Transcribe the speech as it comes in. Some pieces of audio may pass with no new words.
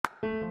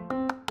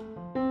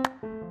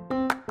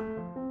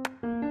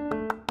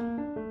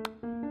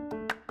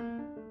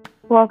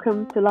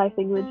Welcome to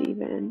Lifing with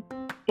Even.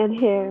 And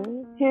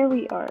here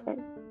we are,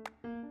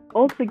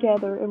 all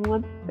together in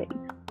one space,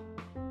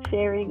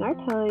 sharing our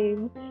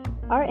time,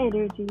 our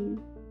energy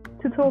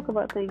to talk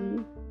about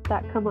things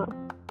that come up.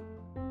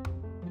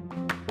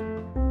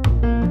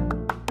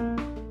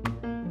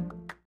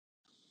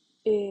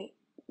 It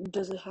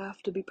doesn't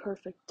have to be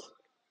perfect.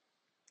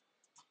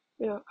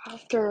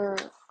 After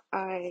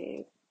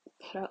I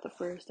put out the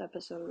first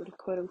episode,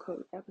 quote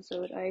unquote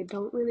episode, I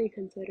don't really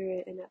consider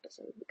it an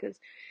episode because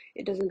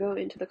it doesn't go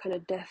into the kind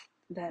of depth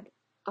that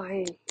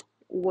I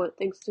want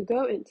things to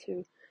go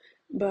into.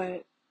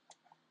 But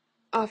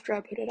after I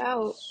put it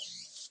out,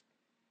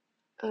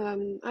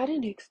 I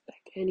didn't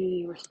expect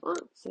any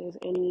responses,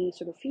 any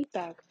sort of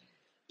feedback,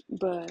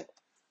 but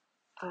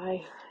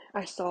I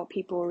I saw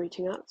people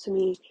reaching out to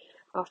me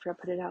after I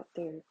put it out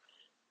there.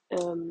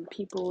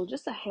 People,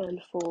 just a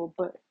handful,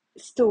 but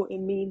still it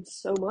means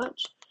so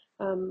much.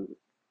 Um,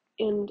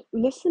 and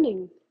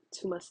listening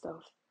to my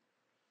stuff.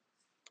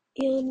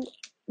 And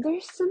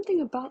there's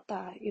something about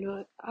that,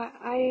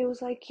 I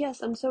was like,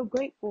 yes, I'm so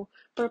grateful.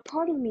 But a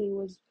part of me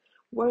was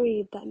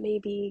worried that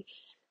maybe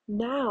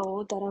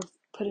now that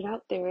I've put it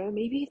out there,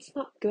 maybe it's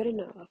not good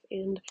enough.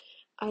 And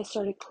I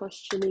started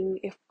questioning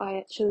if I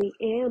actually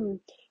am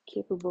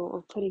capable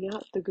of putting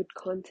out the good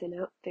content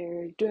out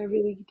there. Do I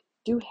really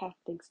do have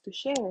things to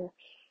share?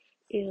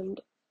 And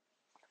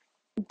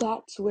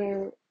that's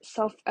where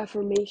self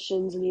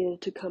affirmations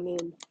needed to come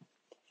in,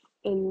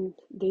 and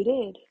they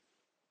did.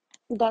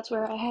 That's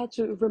where I had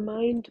to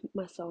remind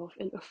myself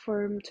and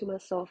affirm to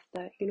myself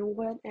that, you know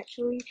what,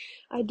 actually,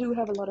 I do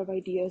have a lot of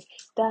ideas.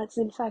 That's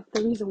in fact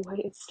the reason why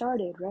it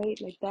started, right?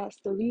 Like, that's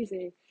the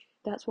reason.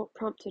 That's what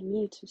prompted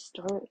me to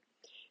start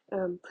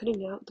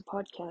putting out the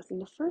podcast in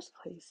the first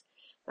place.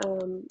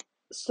 Um,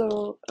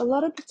 so, a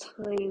lot of the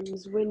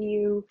times when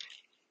you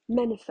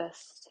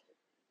manifest,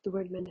 the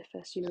word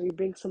manifest, you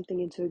bring something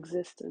into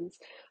existence.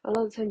 A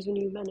lot of times when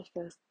you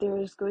manifest,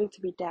 there's going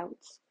to be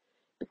doubts.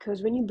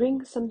 Because when you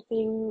bring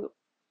something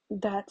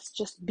that's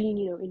just being,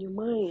 in your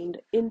mind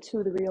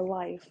into the real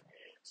life,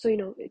 so,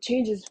 it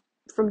changes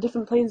from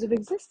different planes of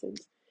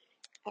existence.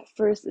 At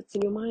first, it's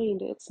in your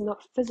mind, it's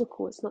not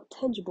physical, it's not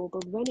tangible,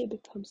 but when it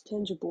becomes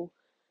tangible,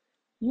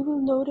 you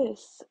will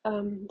notice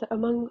that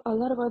among a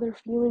lot of other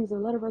feelings, a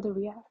lot of other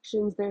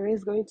reactions, there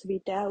is going to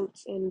be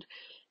doubts and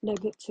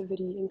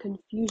negativity and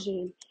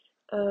confusion.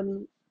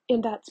 Um,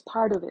 and that's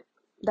part of it.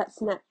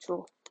 That's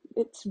natural.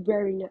 It's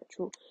very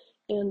natural.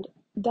 And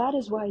that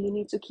is why you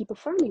need to keep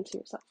affirming to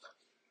yourself.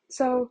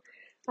 So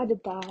I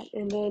did that.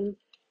 And then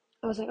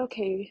I was like,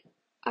 okay,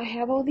 I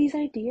have all these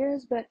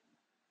ideas, but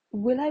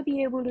will I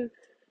be able to,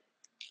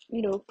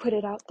 put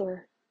it out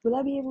there? Will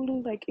I be able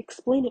to, like,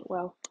 explain it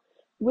well?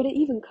 Would it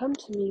even come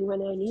to me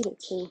when I need it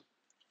to?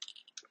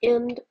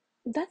 And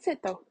that's it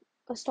though.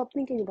 I stopped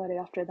thinking about it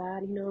after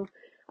that,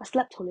 I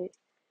slept on it.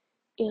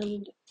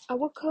 And I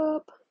woke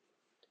up,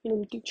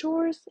 do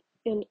chores,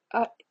 and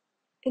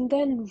and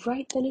then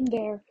right then and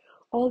there,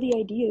 all the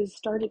ideas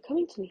started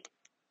coming to me.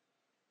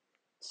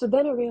 So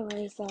then I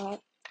realized that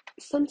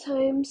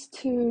sometimes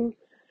to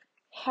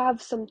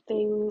have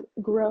something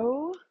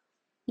grow,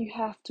 you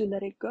have to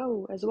let it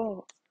go as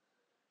well.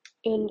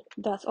 And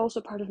that's also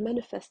part of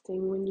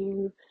manifesting. When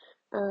you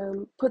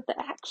put the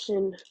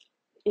action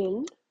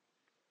in,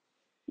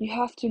 you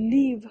have to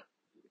leave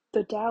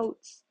the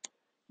doubts.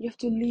 You have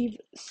to leave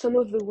some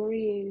of the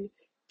worrying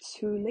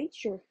to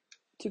nature,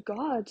 to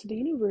God, to the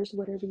universe,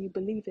 whatever you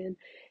believe in.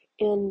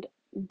 And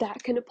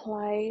that can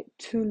apply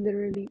to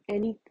literally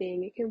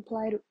anything. It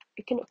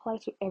can apply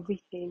to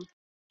everything.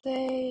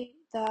 Say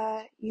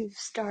that you've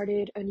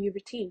started a new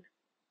routine,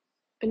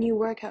 a new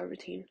workout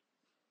routine.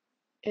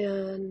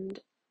 And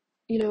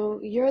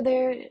you're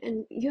there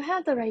and you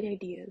have the right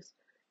ideas.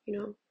 You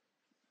know,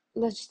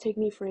 let's just take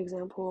me for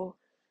example.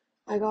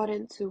 I got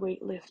into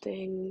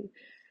weightlifting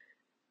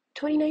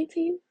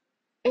 2019.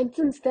 And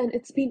since then,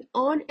 it's been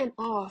on and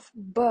off,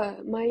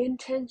 but my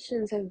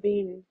intentions have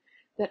been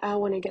that I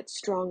want to get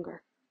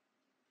stronger,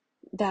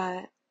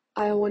 that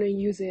I want to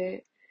use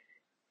it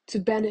to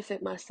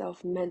benefit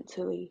myself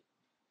mentally.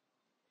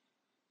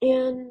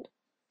 And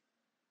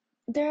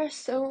there are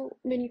so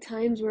many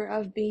times where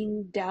I've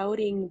been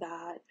doubting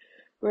that,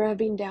 where I've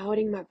been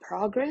doubting my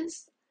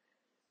progress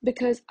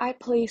because I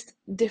placed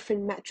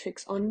different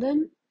metrics on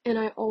them and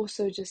I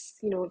also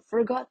just,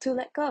 forgot to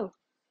let go.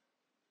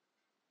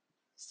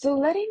 So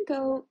letting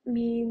go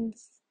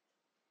means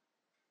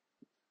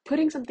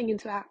putting something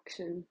into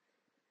action,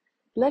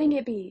 letting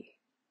it be,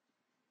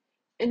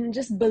 and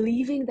just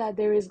believing that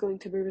there is going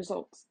to be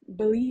results,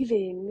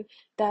 believing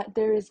that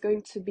there is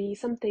going to be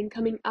something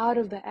coming out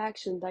of the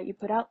action that you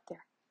put out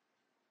there.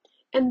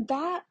 And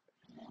that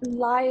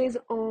lies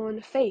on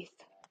faith.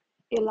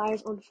 It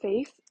lies on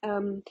faith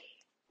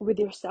with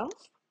yourself.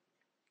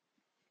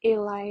 It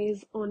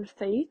lies on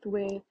faith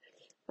with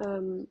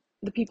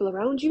the people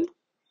around you,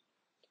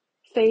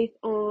 faith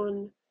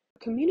on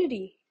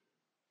community.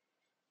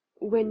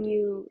 When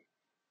you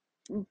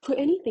put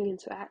anything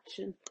into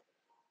action.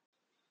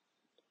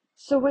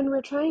 So when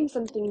we're trying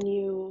something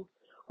new,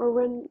 or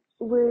when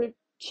we're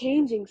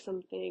changing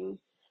something,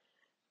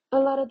 a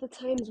lot of the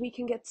times we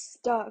can get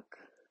stuck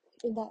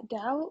in that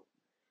doubt.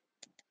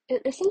 And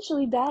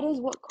essentially, that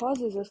is what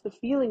causes us the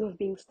feeling of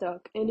being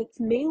stuck. And it's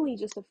mainly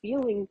just a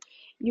feeling.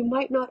 You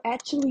might not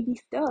actually be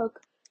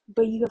stuck,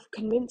 but you have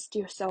convinced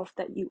yourself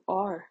that you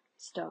are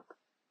stuck.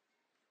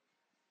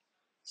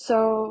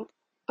 So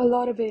a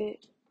lot of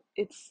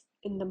it's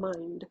in the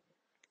mind.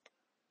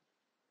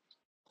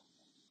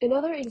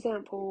 Another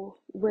example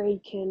where you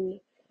can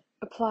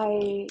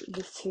apply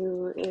this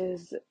to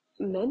is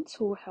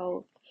mental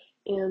health,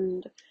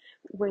 and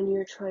when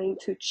you're trying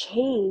to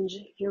change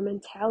your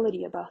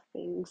mentality about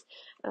things.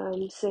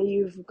 Say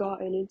you've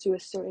gotten into a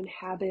certain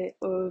habit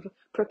of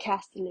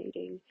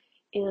procrastinating,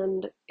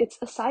 and it's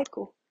a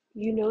cycle.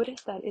 You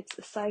notice that it's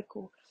a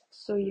cycle.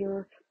 So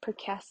you're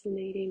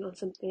procrastinating on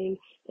something,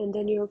 and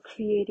then you're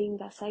creating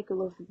that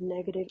cycle of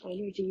negative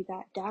energy,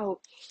 that doubt.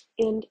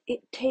 And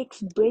it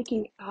takes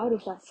breaking out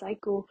of that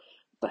cycle.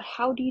 But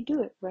how do you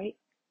do it, right?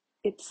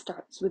 It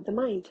starts with the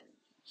mind.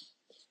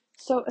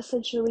 So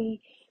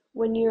essentially,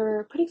 when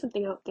you're putting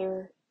something out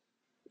there,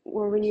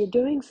 or when you're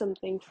doing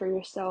something for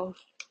yourself,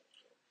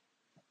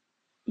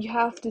 you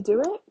have to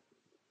do it,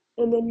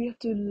 and then you have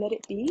to let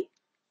it be.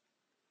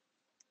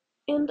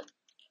 And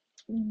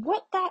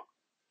what that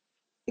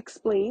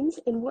explains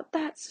and what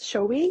that's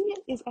showing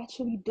is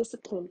actually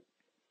discipline.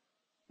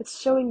 It's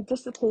showing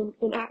discipline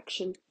in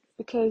action,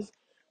 because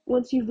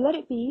once you've let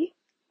it be,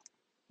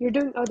 you're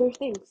doing other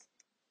things.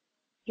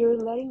 You're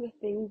letting the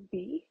thing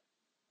be,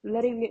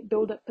 letting it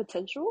build up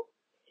potential,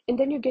 and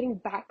then you're getting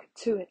back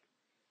to it.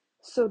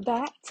 So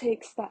that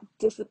takes that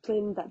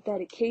discipline, that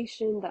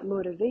dedication, that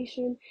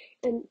motivation,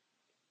 and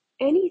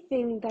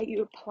anything that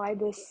you apply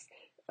this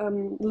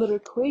little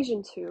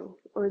equation to,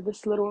 or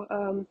this little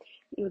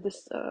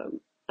this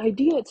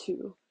idea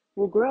to,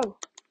 will grow.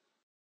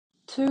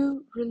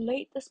 To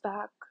relate this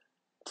back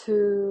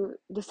to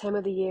this time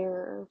of the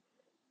year,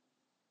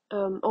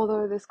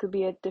 although this could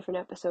be a different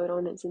episode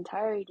on its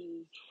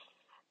entirety,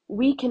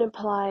 we can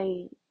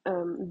apply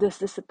this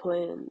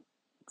discipline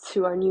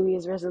to our New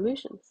Year's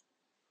resolutions.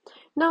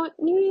 Now,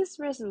 New Year's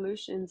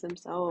resolutions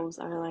themselves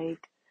are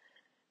like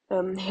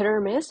hit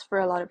or miss for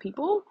a lot of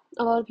people.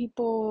 A lot of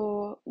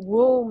people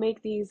will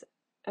make these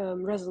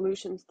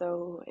resolutions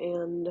though,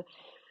 and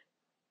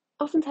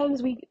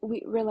oftentimes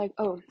we're like,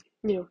 oh,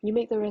 you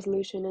make the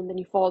resolution and then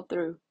you fall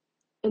through.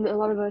 And a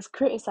lot of us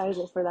criticize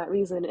it for that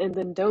reason and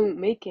then don't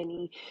make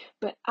any.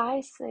 But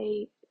I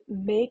say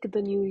make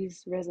the New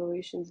Year's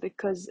resolutions,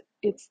 because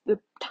it's the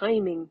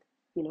timing,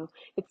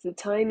 it's the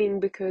timing,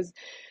 because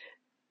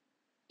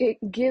it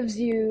gives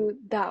you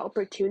that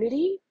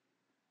opportunity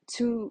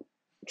to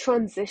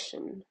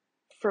transition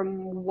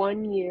from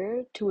one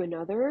year to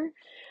another.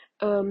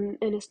 And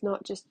it's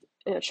not just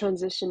a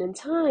transition in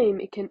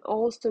time, it can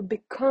also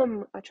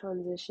become a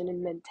transition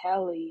in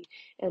mentality.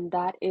 And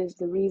that is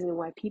the reason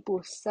why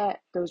people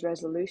set those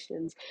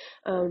resolutions.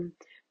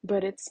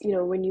 But it's,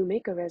 when you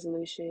make a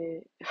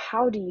resolution,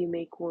 how do you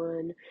make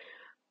one?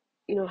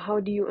 How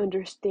do you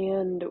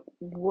understand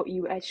what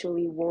you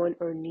actually want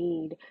or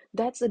need?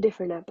 That's a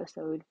different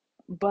episode.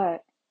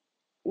 But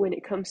when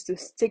it comes to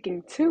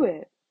sticking to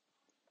it,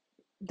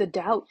 the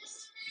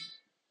doubts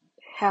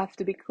have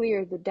to be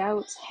clear. The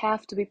doubts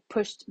have to be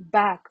pushed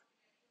back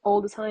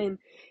all the time.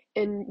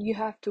 And you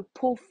have to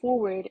pull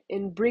forward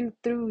and bring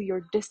through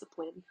your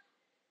discipline.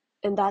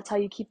 And that's how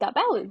you keep that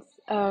balance.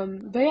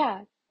 But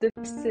yeah,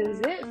 this is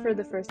it for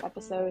the first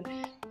episode.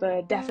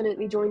 But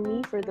definitely join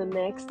me for the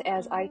next,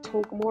 as I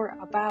talk more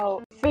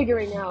about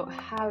figuring out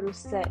how to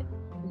set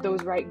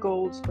those right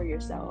goals for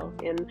yourself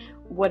and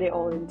what it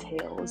all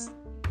entails.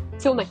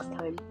 Till next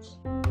time.